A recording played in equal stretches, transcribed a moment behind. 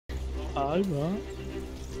I'm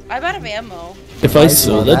out of ammo. If I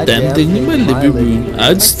saw that damn thing in my living room,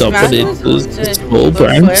 I'd stop at it with a small before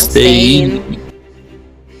brown I'm stain.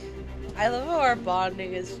 I love how our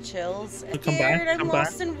bonding is chills. Come back, I'm come back.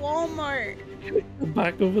 lost in Walmart. Come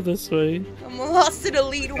back over this way. I'm lost in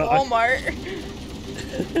elite Walmart.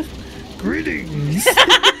 Greetings!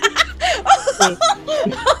 Oh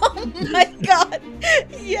my god!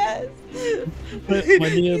 Yes! I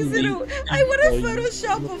want to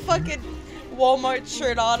Photoshop a fucking Walmart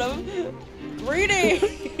shirt on him. Greeting!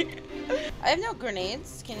 I have no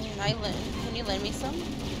grenades. Can you lend me some?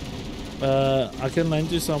 I can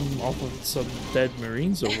lend you some off of some dead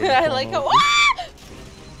Marines over I like how.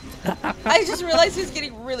 I just realized he was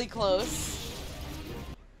getting really close.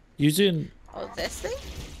 Using. Oh, this thing?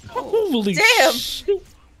 Oh, holy damn! Shit.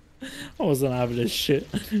 I wasn't having this shit.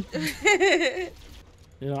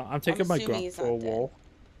 You know, I'm taking my grunt for a walk.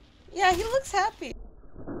 Yeah, he looks happy.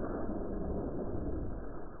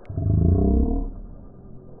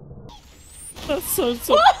 That's so.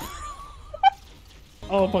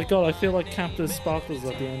 Oh my god, I feel like Captain Sparkles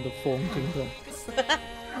at the end of Fallen Kingdom.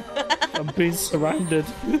 I'm being surrounded.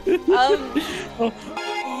 Oh.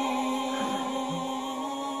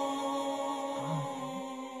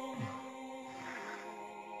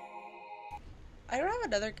 I don't have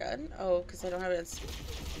another gun. Oh, because I don't have it.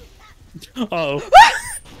 Uh-oh.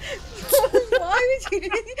 Why would you?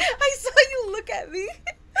 I saw you look at me,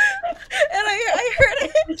 and I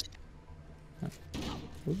heard it.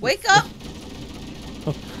 Wake up!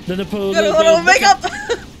 Oh, no, no, wake up!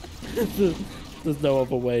 There's no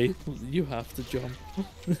other way. You have to jump.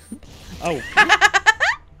 Oh.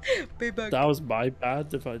 That was my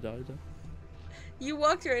bad if I died. You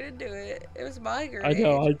walked right into it. It was my grenade. I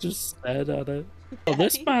know, I just stared at it. Oh,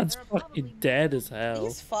 this man's fucking dead as hell.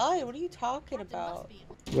 He's fine. What are you talking about?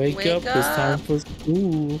 Wake up, it's time for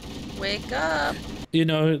school. Wake up. You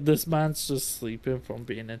know, this man's just sleeping from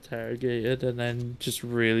being interrogated and then just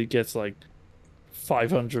really gets like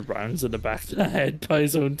 500 rounds in the back of the head by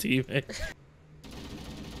his own teammate.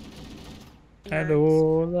 And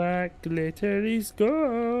all that glitter is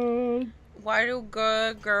gold. Why do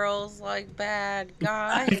good girls like bad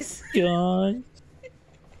guys? God.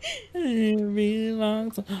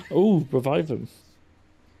 Oh, revive him.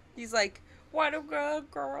 He's like, why do good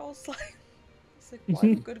girls like... He's like, why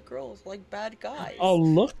do good girls like bad guys? Oh,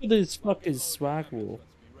 look at his fucking swag wall.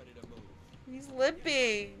 He's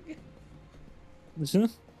limping.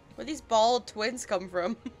 Where these bald twins come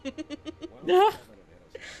from? Yeah.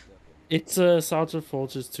 It's Sergeant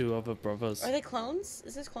Forge's two other brothers. Are they clones?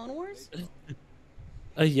 Is this Clone Wars?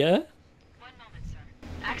 Yeah? 1 moment, sir.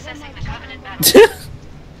 Accessing the Covenant battle.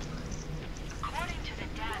 According to the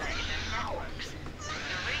data in their networks, the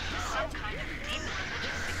ring is some kind of deep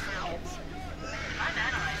religious experience. If I'm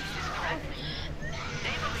analyzing this correctly,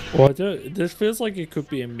 they believe... Well, this feels like it could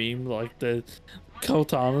be a meme, like the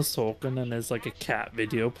Cortana's talking and there's like a cat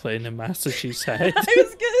video playing in Master Chief's head. I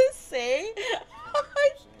was gonna say...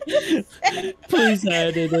 Please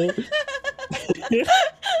edit it.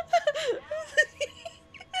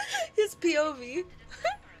 His POV.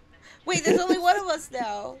 Wait, there's only one of us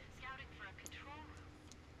now.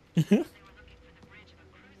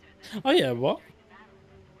 Oh yeah, what?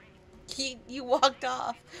 You walked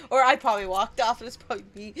off. Or I probably walked off. It was probably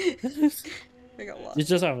me. I got lost. You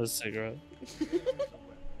just have a cigarette.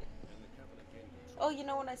 Oh, you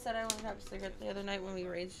know when I said I wanted to have a cigarette the other night when we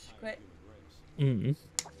rage quit? Mm-hmm.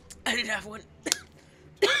 I didn't have one.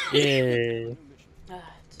 Yeah.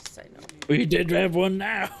 Just a side note. We did have one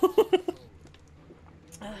now.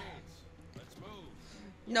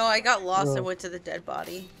 No, I got lost and went to the dead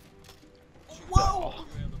body. Whoa! Whoa,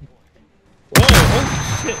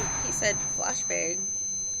 oh shit. He said flashbang.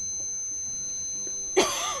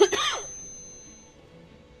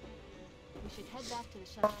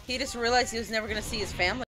 He just realized he was never gonna see his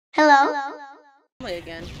family. Hello?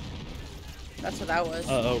 Again. That's what that was.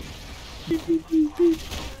 Uh-oh.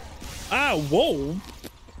 Ah, whoa!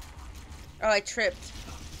 Oh, I tripped.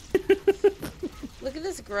 Look at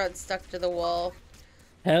this grunt stuck to the wall.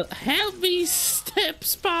 Help me, step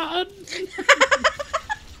Spartan! We have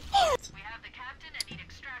the captain and need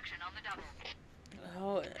extraction on the double.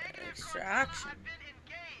 Oh, extraction.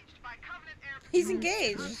 He's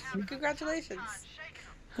engaged. Congratulations.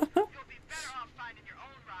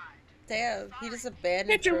 Damn, he just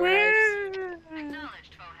abandoned your wife.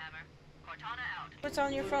 Acknowledged, Foehammer. Cortana out. What's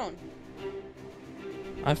on your phone?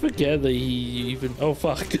 I forget that he even. Oh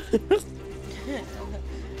fuck.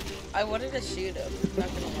 I wanted to shoot him, not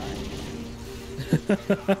gonna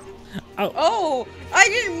lie. Oh. Oh! I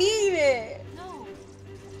didn't mean it! No.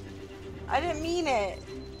 I didn't mean it.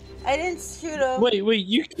 I didn't shoot him. Wait,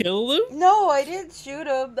 you killed him? No, I didn't shoot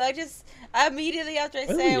him. Immediately after I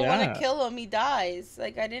Oh, say I want yeah. to kill him, he dies.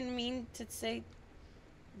 Like, I didn't mean to say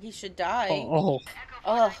he should die. Oh,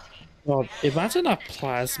 Ugh. God. Imagine that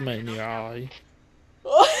plasma in your eye.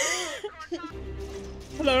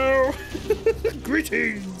 Hello!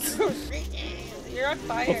 Greetings! You're on Oh,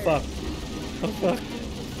 fire. fuck. Oh, fuck.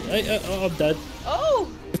 I'm dead. Oh!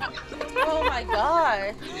 Oh my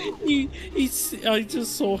god. I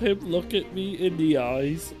just saw him look at me in the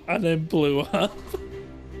eyes and then blew up.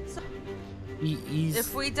 He's,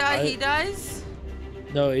 If we die, he dies?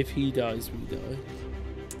 No, if he dies, we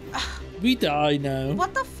die. We die now.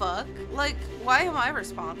 What the fuck? Like, why am I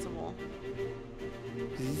responsible?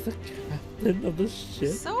 He's the captain of the ship.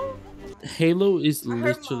 So Halo is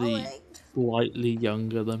literally harmonic. slightly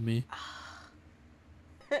younger than me.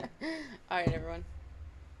 Alright, everyone.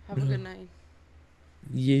 Have a good night.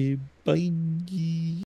 Yeah, bye.